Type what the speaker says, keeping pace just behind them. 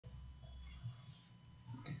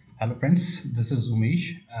Hello friends, this is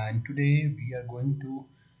Umesh and today we are going to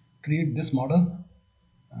create this model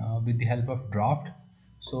with the help of draft.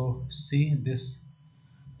 So see, this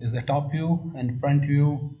is the top view and front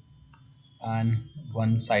view and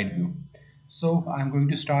one side view. So I'm going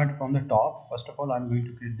to start from the top. First of all, I'm going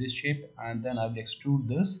to create this shape and then I will extrude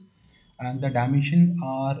this, and the dimension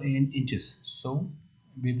are in inches. So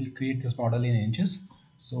we will create this model in inches.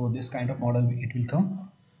 So this kind of model it will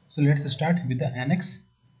come. So let's start with the annex.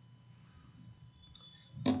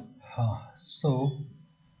 So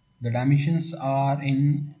the dimensions are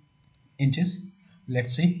in inches,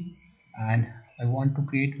 let's see, and I want to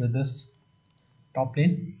create with this top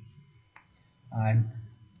plane, and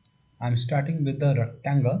I'm starting with the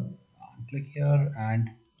rectangle. Click here and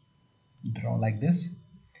draw like this,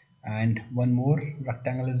 and one more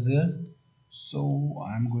rectangle is there, so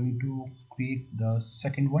I'm going to create the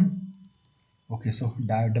second one. Okay, so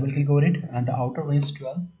double click over it, and the outer one is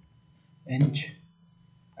 12 inch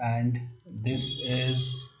and this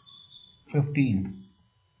is 15,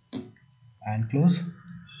 and close.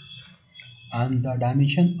 And the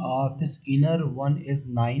dimension of this inner one is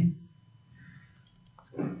 9,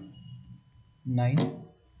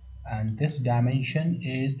 and this dimension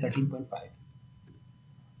is 13.5.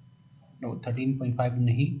 No, 13.5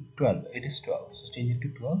 nahi, 12. It is 12, so change it to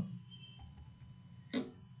 12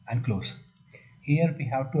 and close. Here we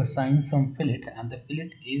have to assign some fillet, and the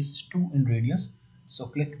fillet is 2 in radius, so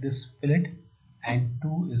click this fillet, and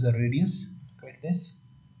 2 is the radius. Click this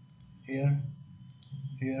here,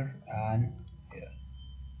 here and here.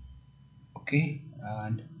 Okay,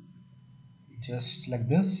 and just like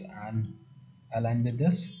this and align with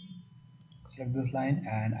this. Select this line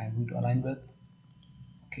and I'm going to align with,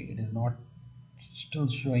 okay, it is not still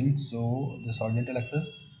showing, so this horizontal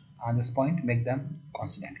axis and this point, make them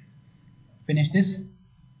constant. Finish this,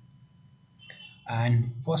 and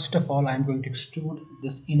first of all I'm going to extrude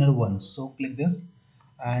this inner one, so click this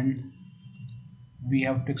and we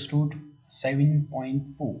have to extrude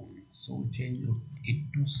 7.4, so change it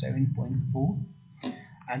to 7.4,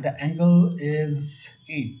 and the angle is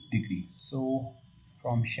 8 degrees, so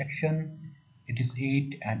from section it is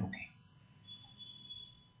 8 and okay.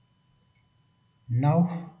 Now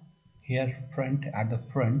here front, at the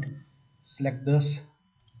front, select this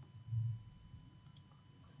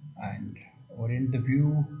and orient the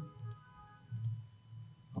view.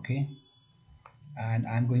 Okay, and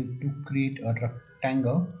I'm going to create a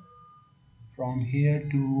rectangle from here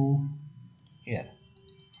to here.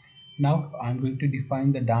 Now I'm going to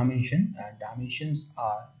define the dimension, and dimensions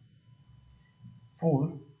are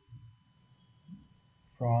 4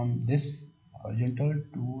 from this horizontal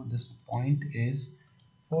to this point is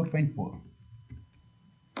 4.4.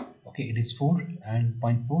 Okay, it is 4 and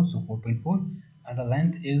 0.4, so 4.4, and the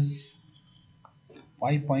length is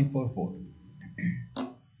 5.44.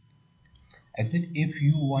 Exit. If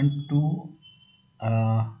you want to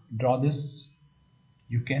draw this,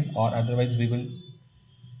 you can, or otherwise we will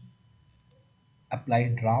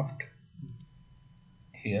apply draft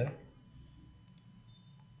here.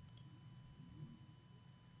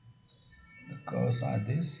 The curves are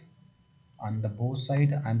this. On the both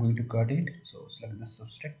side I'm going to cut it, so select this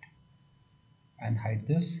subtract and hide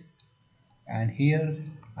this, and here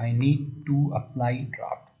I need to apply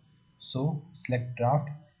draft, so select draft,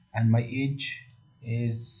 and my edge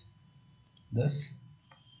is this,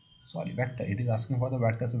 sorry, vector, it is asking for the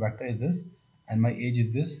vector, so vector is this, and my edge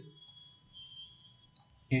is this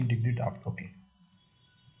 8-degree draft. Okay,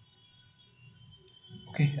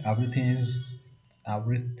 okay, everything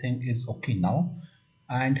is okay now,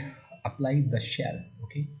 and apply the shell.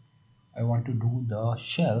 Okay, I want to do the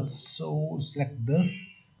shell, so select this,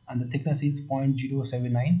 and the thickness is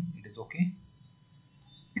 0.079, it is okay.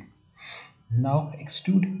 Now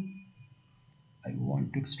extrude. I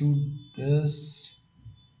want to extrude this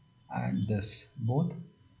and this both,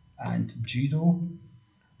 and 0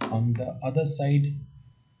 on the other side,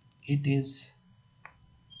 it is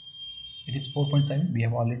 4.7, we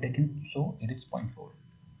have already taken, so it is 0.4,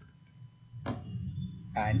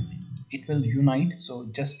 and it will unite, so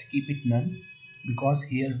just keep it none because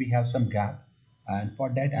here we have some gap, and for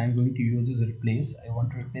that I'm going to use this replace. I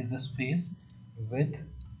want to replace this face with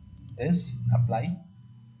this, apply,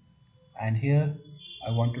 and here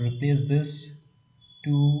I want to replace this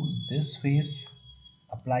to this face,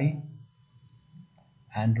 apply,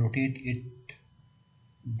 and rotate it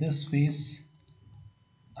this face.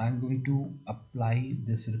 I'm going to apply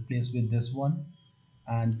this, replace with this one,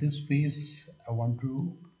 and this face I want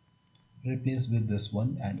to replace with this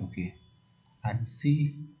one, and okay, and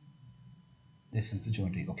see, this is the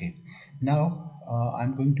geometry. Okay, now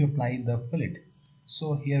I'm going to apply the fillet.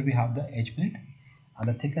 So here we have the edge plate, and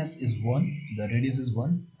the thickness is 1, the radius is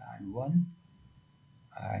 1 and 1,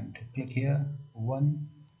 and click here 1.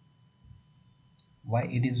 Why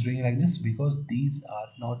it is doing like this? Because these are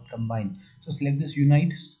not combined. So select this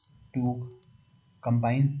unite to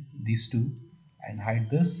combine these two and hide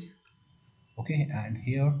this. Okay, and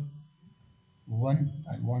here 1,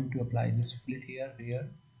 I want to apply this split here,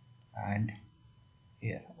 here and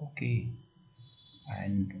here. Okay,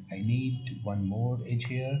 and I need one more edge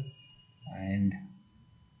here and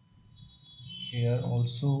here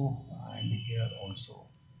also and here also.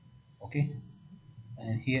 Okay,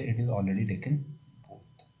 and here it is already taken both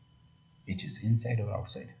edges, inside or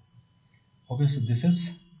outside. Okay, so this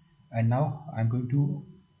is, and now I'm going to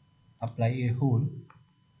apply a hole.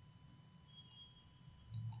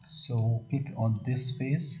 So click on this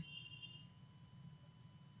face.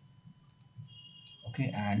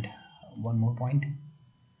 Okay, and one more point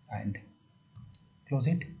and close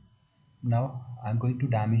it. Now I'm going to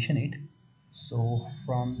dimension it. So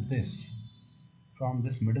from this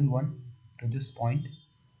middle one to this point,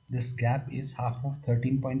 this gap is half of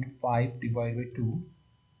 13.5 divided by 2.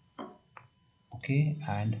 Okay,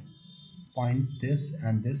 and point this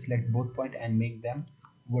and this, select both point and make them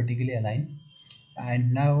vertically aligned.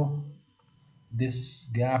 And now this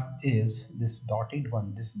gap is this dotted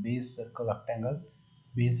one, this base circle rectangle,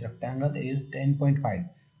 base rectangle is 10.5.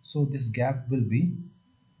 So this gap will be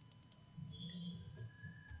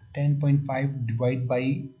 10.5 divided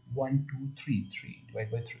by 1 2 3 3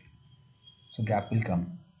 divided by 3. So gap will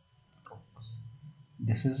come.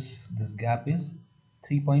 This gap is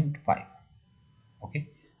 3.5. Okay,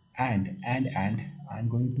 and I'm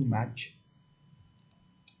going to match,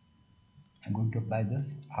 I'm going to apply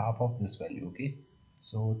this half of this value. Okay,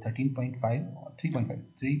 so 13.5 or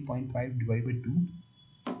 3.5 divided by 2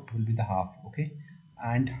 will be the half. Okay,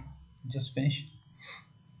 and just finish.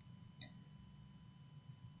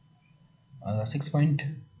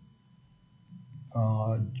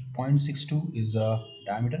 0.62 is the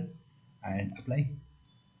diameter and apply.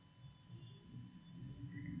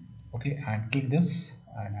 Okay, and click this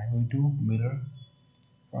and I'm going to mirror.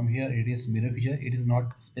 From here it is mirror feature, it is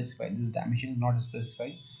not specified, this dimension is not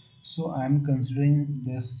specified, so I'm considering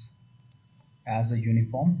this as a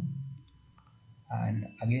uniform. And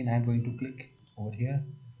again I'm going to click over here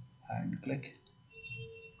and click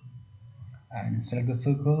and select the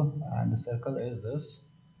circle, and the circle is this.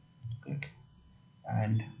 Click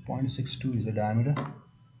and 0.62 is the diameter.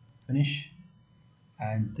 Finish,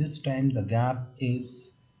 and this time the gap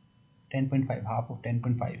is 10.5, half of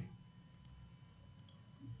 10.5.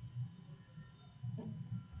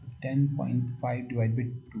 10.5 divided by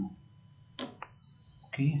 2.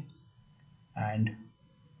 Okay, and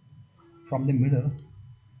from the middle,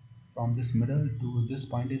 from this middle to this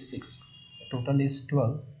point is 6, the total is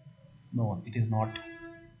 12. No, it is not.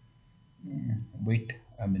 Wait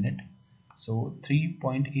a minute. So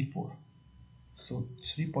 3.84, so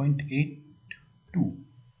 3.82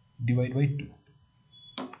 divided by 2.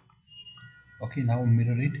 Okay, now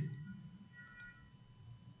mirror it.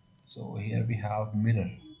 So here we have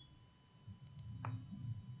mirror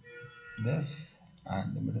this,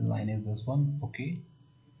 and the middle line is this one. Okay,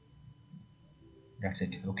 that's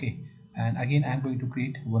it. Okay, and again I'm going to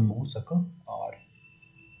create one more circle, or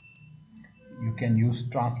you can use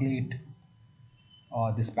translate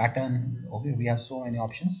or this pattern. Okay, we have so many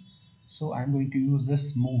options, so I'm going to use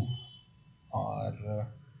this move or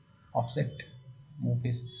offset. Move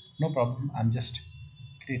is no problem, I'm just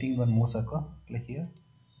creating one more circle. Click here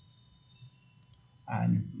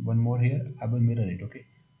and one more here, I will mirror it. Okay,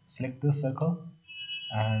 select this circle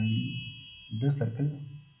and this circle,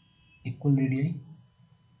 equal radii,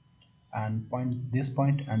 and point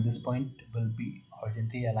and this point will be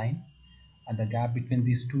horizontally aligned, and the gap between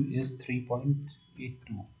these two is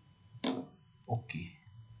 3.82. Okay,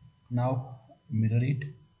 now mirror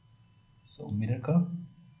it. So mirror curve,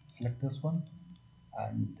 select this one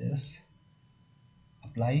and this,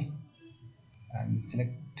 apply and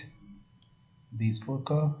select these four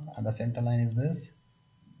curve, and the center line is this.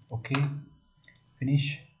 Okay,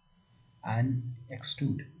 finish and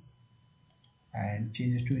extrude and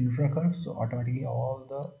change it to infra curve, so automatically all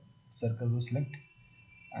the circle will select,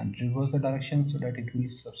 and reverse the direction so that it will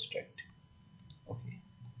subtract. Okay,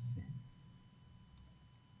 see,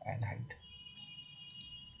 and height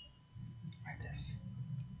like this.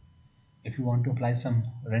 If you want to apply some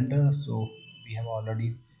render, so we have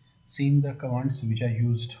already seen the commands which are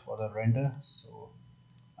used for the render, so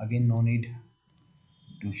again no need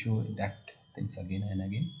to show that things again and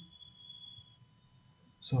again.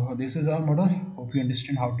 So this is our model. Hope you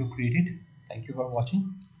understand how to create it. Thank you for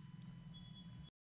watching.